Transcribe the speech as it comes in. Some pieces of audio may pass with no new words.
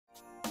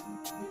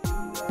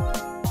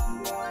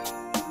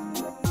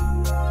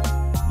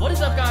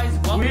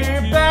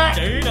We're back.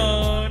 Day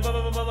 9.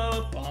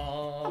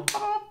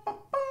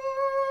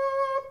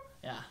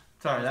 Yeah.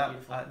 Sorry, that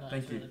was beautiful.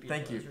 thank you.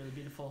 Thank you. It was really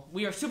beautiful.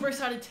 We are super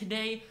excited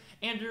today.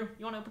 Andrew,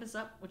 you want to open us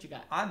up? What you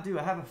got? I do.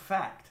 I have a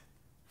fact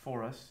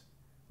for us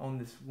on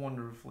this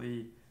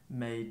wonderfully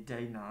made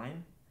day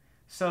 9.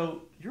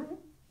 So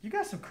you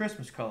got some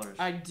Christmas colors.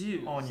 I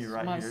do. On you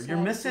right My here.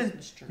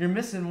 Christmas tree. You're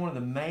missing one of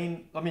the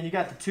main. I mean, you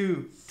got the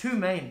two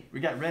main. We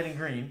got red and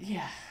green.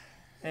 Yeah.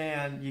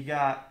 And you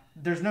got.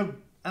 There's no.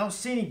 I don't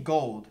see any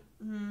gold.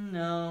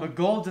 No. But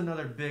gold's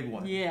another big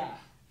one. Yeah.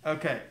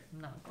 Okay.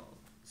 Not gold.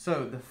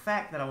 So the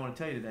fact that I want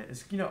to tell you today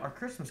is, our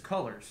Christmas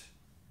colors,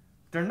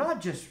 they're not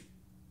just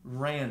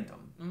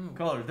random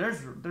colors.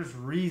 There's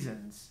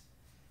reasons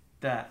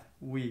that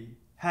we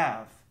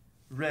have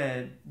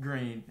red,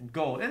 green, and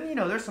gold, and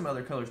there's some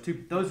other colors too.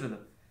 But those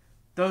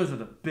are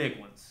the big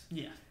ones.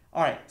 Yeah.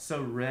 All right.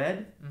 So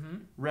red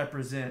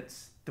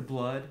represents the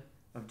blood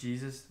of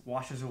Jesus,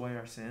 washes away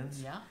our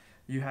sins. Yeah.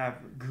 You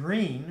have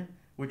green,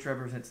 which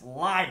represents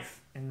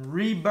life and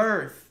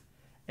rebirth,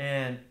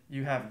 and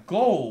you have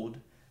gold,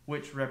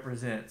 which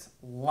represents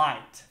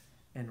light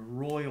and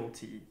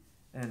royalty.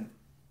 And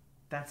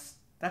that's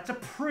a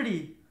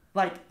pretty,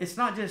 like, it's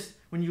not just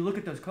when you look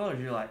at those colors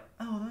you're like,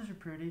 oh, those are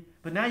pretty,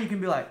 but now you can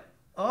be like,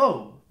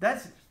 oh,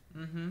 that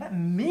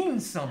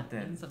means something.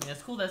 That means something.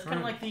 That's cool. That's kind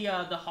of like the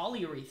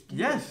holly wreath too,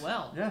 yes, as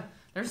well. Yeah.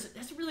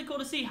 It's really cool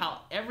to see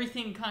how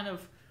everything kind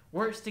of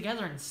works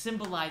together and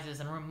symbolizes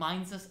and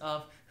reminds us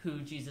of who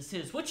Jesus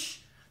is,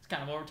 which is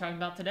kind of what we're talking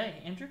about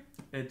today. Andrew?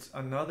 It's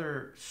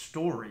another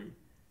story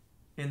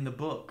in the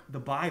book, the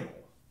Bible.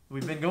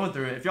 We've been going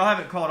through it. If y'all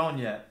haven't caught on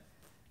yet,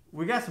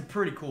 we got some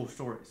pretty cool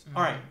stories.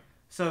 All right,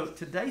 so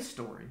today's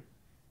story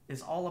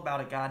is all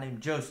about a guy named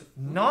Joseph.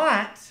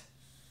 Not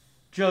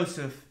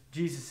Joseph,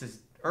 Jesus'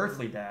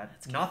 earthly dad.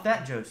 Not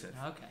that Joseph.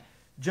 Okay.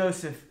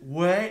 Joseph,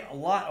 a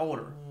lot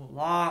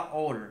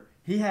older.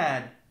 He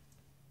had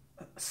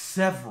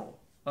several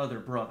other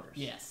brothers.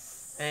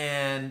 Yes.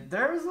 And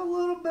there was a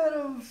little bit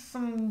of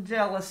some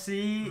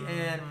jealousy,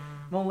 and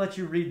I'm going to let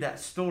you read that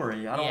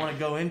story. I don't want to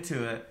go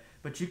into it,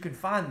 but you can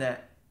find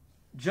that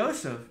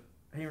Joseph,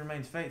 he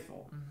remains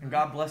faithful, and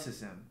God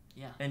blesses him.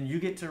 Yeah. And you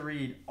get to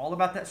read all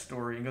about that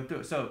story and go through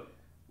it. So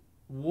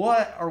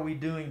what are we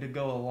doing to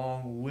go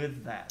along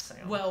with that,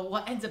 Sam? Well,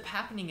 what ends up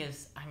happening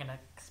is, I'm going to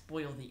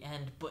spoil the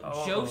end, but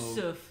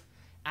Joseph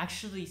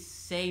actually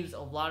saves a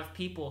lot of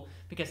people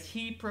because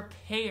he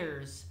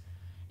prepares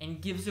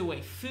and gives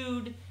away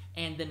food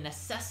and the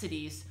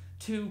necessities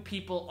to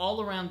people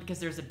all around because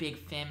there's a big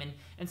famine.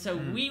 And so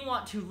we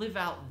want to live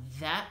out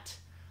that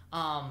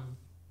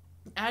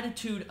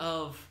attitude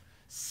of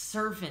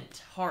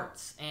servant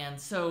hearts. And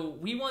so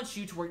we want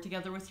you to work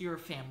together with your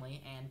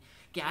family and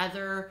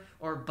gather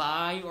or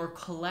buy or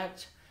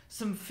collect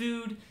some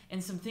food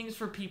and some things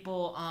for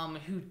people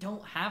who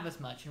don't have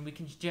as much. And we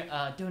can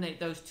donate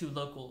those to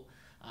local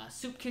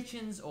soup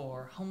kitchens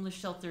or homeless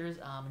shelters,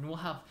 and we'll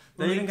have.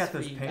 They even got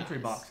those pantry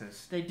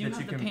boxes. They do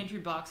have the pantry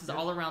boxes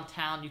all around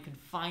town. You can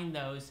find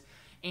those,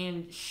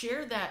 and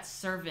share that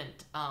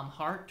servant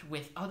heart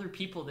with other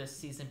people this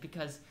season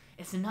because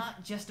it's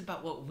not just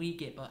about what we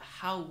get, but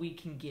how we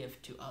can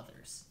give to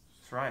others.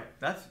 That's right.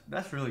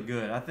 That's really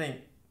good. I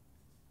think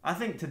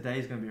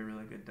today's gonna be a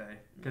really good day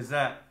because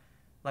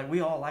we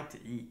all like to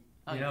eat,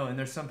 and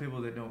there's some people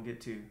that don't get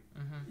to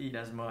eat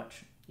as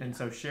much. And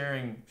so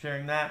sharing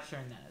that,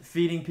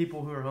 feeding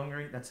people who are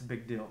hungry, that's a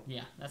big deal.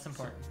 Yeah, that's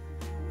important.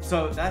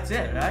 So that's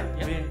it, right?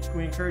 Yep.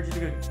 We encourage you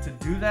to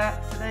do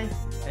that today,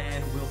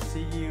 and we'll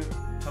see you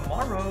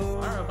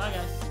tomorrow. Bye,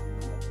 guys.